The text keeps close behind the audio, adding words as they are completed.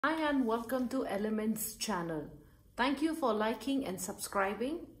Hi and welcome to Elements channel. Thank you for liking and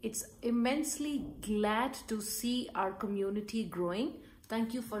subscribing. It's immensely glad to see our community growing.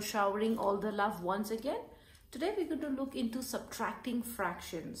 Thank you for showering all the love once again. Today we're going to look into subtracting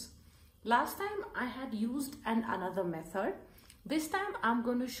fractions. Last time I had used another method. This time I'm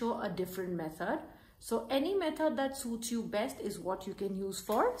going to show a different method. So any method that suits you best is what you can use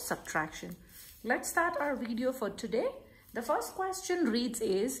for subtraction. Let's start our video for today. The first question reads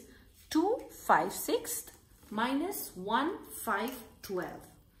is 2 5/6 minus 1 5/12.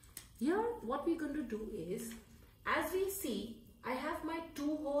 Here what we're going to do is, as we see, I have my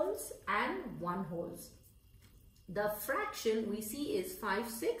 2 wholes and 1 wholes. The fraction we see is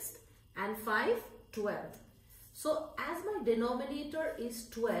 5/6 and 5/12. So as my denominator is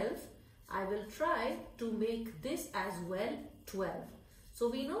 12, I will try to make this as well 12. So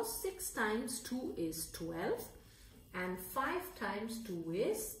we know 6 times 2 is 12. And 5 times 2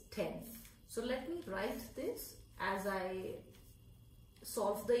 is 10. So let me write this as I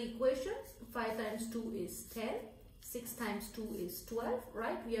solve the equation. 5 times 2 is 10. 6 times 2 is 12,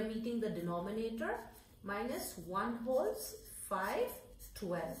 right? We are meeting the denominator. Minus 1 wholes, 5,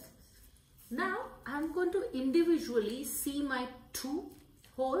 12. Now I'm going to individually see my 2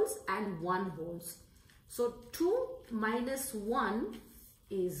 wholes and 1 wholes. So 2 minus 1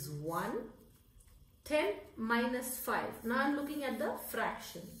 is 1. 10 minus 5. Now I'm looking at the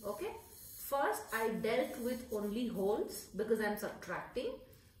fraction. Okay. First I dealt with only wholes because I'm subtracting.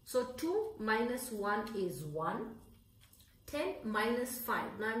 So 2 minus 1 is 1. 10 minus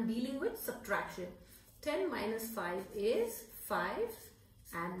 5. Now I'm dealing with subtraction. 10 minus 5 is 5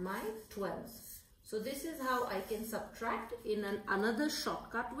 and my 12. So this is how I can subtract in another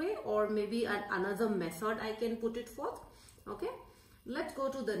shortcut way, or maybe another method I can put it forth. Okay. Let's go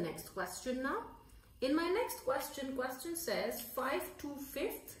to the next question now. In my next question, question says 5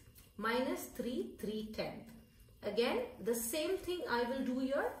 2/5 minus 3 3/10. Again, the same thing I will do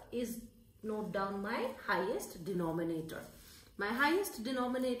here is note down my highest denominator. My highest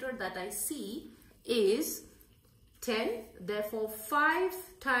denominator that I see is 10. Therefore, 5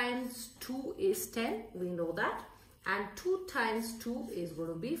 times 2 is 10. We know that. And 2 times 2 is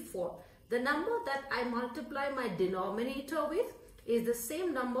going to be 4. The number that I multiply my denominator with is the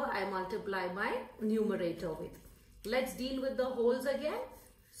same number I multiply my numerator with. Let's deal with the wholes again.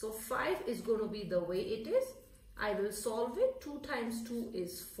 So 5 is going to be the way it is. I will solve it. 2 times 2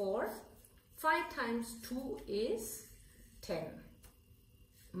 is 4. 5 times 2 is 10.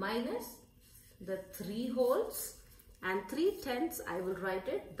 Minus the 3 wholes and 3/10 I will write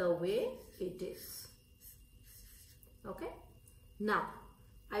it the way it is. Okay. Now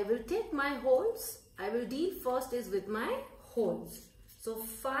I will take my wholes. I will deal first is with my wholes. So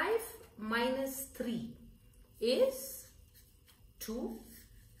 5 minus 3 is 2.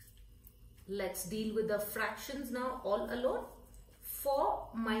 Let's deal with the fractions now all alone. 4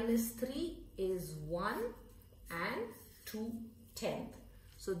 minus 3 is 1 and 2/10.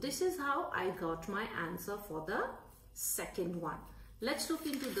 So this is how I got my answer for the second one. Let's look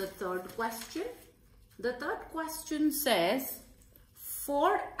into the third question. The third question says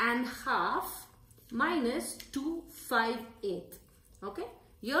 4 1/2 minus 2 5/8. Okay,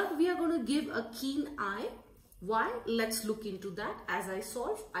 here we are going to give a keen eye. Why? Let's look into that. As I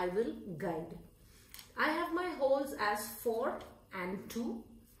solve, I will guide. I have my wholes as 4 and 2.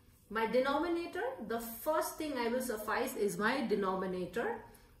 My denominator, the first thing I will suffice is my denominator.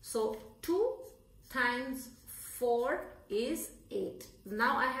 So 2 times 4 is 8.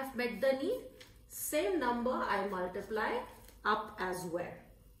 Now I have met the need. Same number I multiply up as well.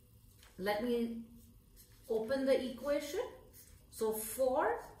 Let me open the equation. So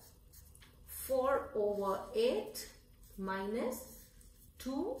 4 over 8 minus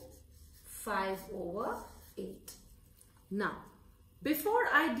 2 5/8. Now before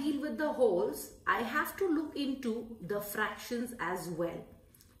I deal with the wholes, I have to look into the fractions as well.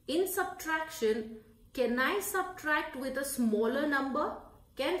 In subtraction, can I subtract with a smaller number?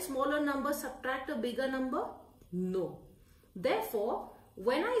 Can smaller number subtract a bigger number? No. Therefore,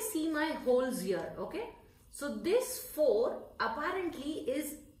 when I see my wholes here, okay, so this 4 apparently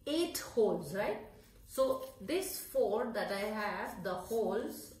is 8 wholes, right? So this 4 that I have, the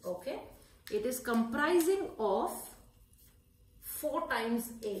wholes, okay, it is comprising of 4 times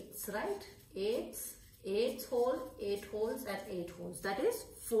 8s, right? 8 holes and 8 holes. That is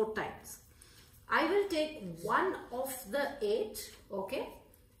 4 times. I will take one of the 8, okay,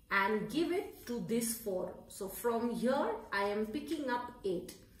 and give it to this 4. So from here, I am picking up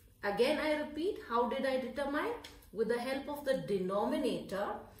 8. Again, I repeat, how did I determine? With the help of the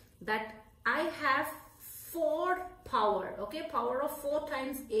denominator, that I have 4 power, okay, power of 4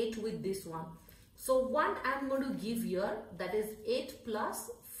 times 8 with this one. So 1 I'm going to give here, that is 8 plus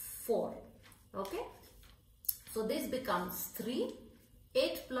 4, okay. So this becomes 3.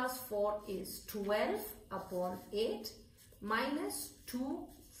 8 plus 4 is 12 upon 8 minus 2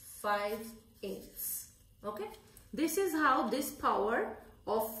 5/8, okay. This is how this power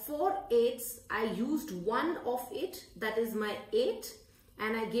of 4/8, I used one of it, that is my 8,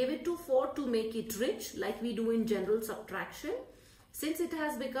 and I gave it to 4 to make it rich, like we do in general subtraction. Since it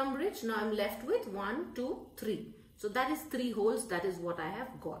has become rich, now I'm left with 1, 2, 3. So that is 3 wholes, that is what I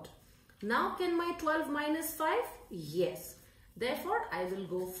have got. Now can my 12 minus 5? Yes. Therefore, I will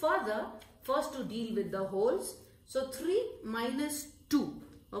go further, first to deal with the wholes. So 3 minus 2,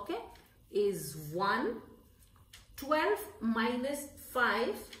 okay, is 1. 12 minus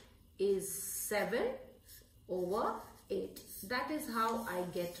 5 is 7 over 8. That is how I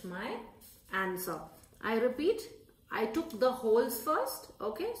get my answer. I repeat, I took the wholes first,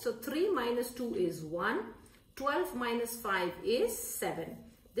 okay. So 3 minus 2 is 1. 12 minus 5 is 7.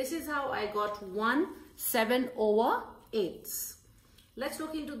 This is how I got 1 7 over 8. Let's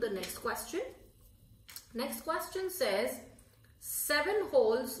look into the next question. Next question says 7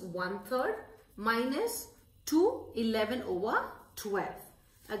 wholes 1/3 minus 2 11 over 12.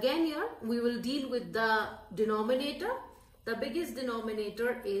 Again here we will deal with the denominator. The biggest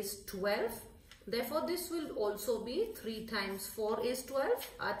denominator is 12. Therefore this will also be 3 times 4 is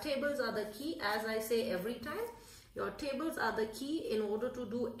 12. Our tables are the key, as I say every time. Your tables are the key in order to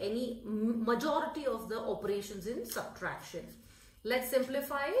do any majority of the operations in subtraction. Let's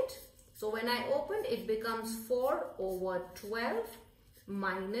simplify it. So when I open, it becomes 4 over 12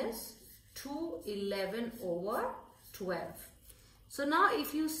 minus 2 11 over 12. So now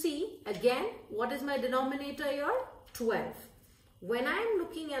if you see again, what is my denominator here? 12. When I am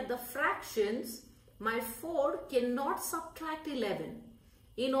looking at the fractions, my 4 cannot subtract 11.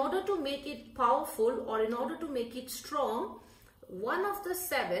 In order to make it powerful, or in order to make it strong, one of the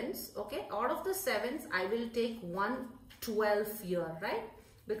 7s, okay, out of the 7s, I will take 1 12 here, right?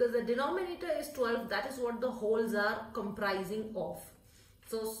 Because the denominator is 12, that is what the wholes are comprising of.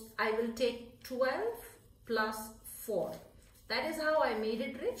 So I will take 12 plus 4. That is how I made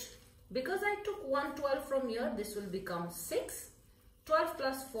it rich. Because I took 1 12 from here, this will become 6. 12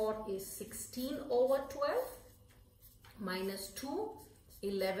 plus 4 is 16 over 12 minus 2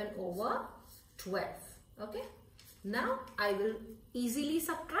 11 over 12, okay. Now I will easily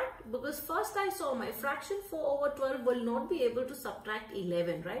subtract, because first I saw my fraction 4 over 12 will not be able to subtract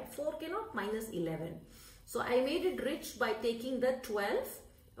 11, right? 4 cannot minus 11. So I made it rich by taking the 12,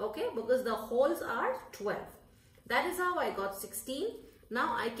 okay, because the wholes are 12. That is how I got 16.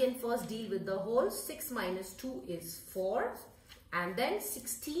 Now I can first deal with the wholes. 6 minus 2 is 4, and then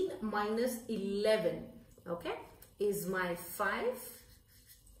 16 minus 11, okay, is my 5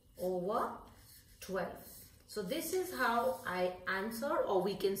 over 12. So this is how I answer, or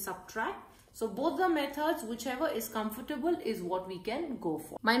we can subtract. So both the methods, whichever is comfortable, is what we can go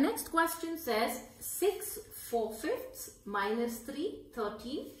for. My next question says 6 4/5 minus 3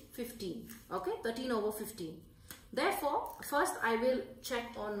 13 15. Okay, 13 over 15. Therefore, first I will check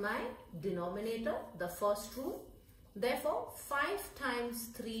on my denominator, the first rule. Therefore, 5 times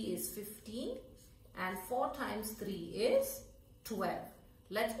 3 is 15 and 4 times 3 is 12.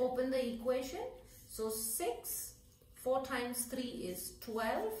 Let's open the equation. So 6, 4 times 3 is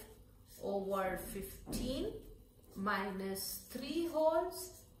 12 over 15 minus 3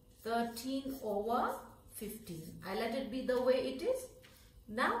 wholes, 13 over 15. I let it be the way it is.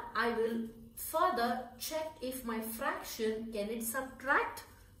 Now I will further check if my fraction, can it subtract?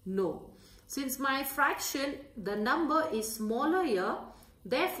 No. Since my fraction, the number is smaller here,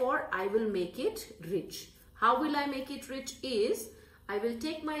 therefore I will make it rich. How will I make it rich is, I will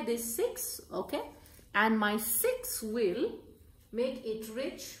take my this 6, okay, and my 6 will make it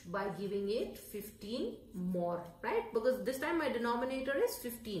rich by giving it 15 more, right? Because this time my denominator is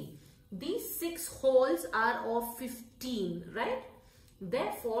 15. These 6 wholes are of 15, right?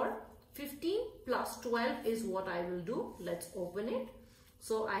 Therefore, 15 plus 12 is what I will do. Let's open it.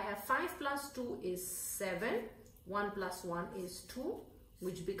 So I have 5 plus 2 is 7. 1 plus 1 is 2,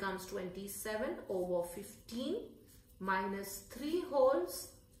 which becomes 27 over 15 minus 3 wholes,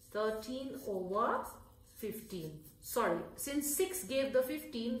 13 over 15. Sorry, since 6 gave the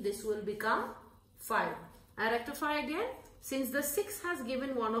 15, this will become 5. I rectify again. Since the 6 has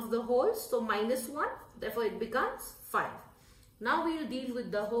given one of the wholes, so minus 1, therefore it becomes 5. Now we will deal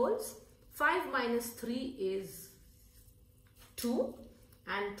with the wholes. 5 minus 3 is 2,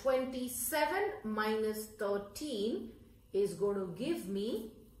 and 27 minus 13 is going to give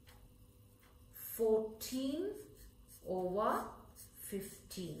me 14 over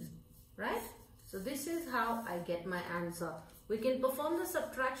 15, right? So this is how I get my answer. We can perform the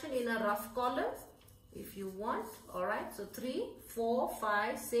subtraction in a rough column if you want. Alright, so 3, 4,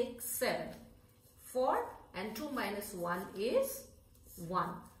 5, 6, 7. 4 and 2 minus 1 is 1.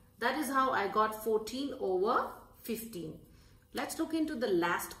 That is how I got 14 over 15. Let's look into the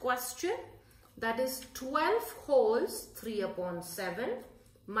last question. That is 12 wholes 3 upon 7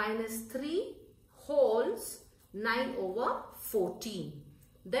 minus 3 wholes 9 over 14.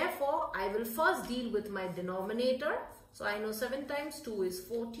 Therefore, I will first deal with my denominator. So I know 7 times 2 is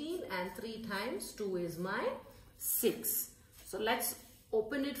 14 and 3 times 2 is my 6. So let's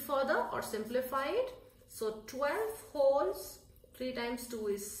open it further or simplify it. So 12 wholes 3 times 2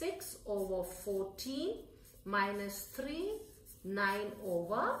 is 6 over 14 minus 3, 9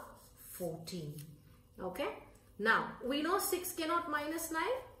 over 14. Okay. Now, we know 6 cannot minus 9.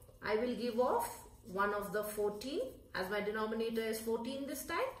 I will give off one of the 14. As my denominator is 14 this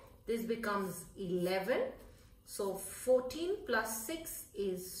time, this becomes 11. So 14 plus 6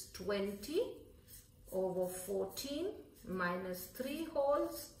 is 20 over 14 minus 3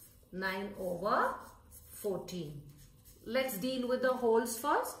 wholes, 9 over 14. Let's deal with the wholes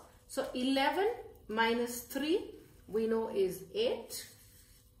first. So 11 minus 3 we know is 8.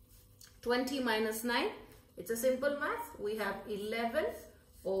 20 minus 9, it's a simple math. We have 11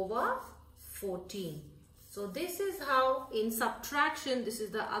 over 14. So this is how in subtraction, this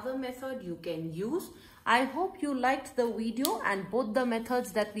is the other method you can use. I hope you liked the video and both the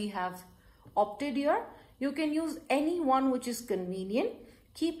methods that we have opted here. You can use any one which is convenient.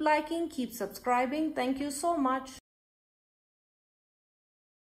 Keep liking, keep subscribing. Thank you so much.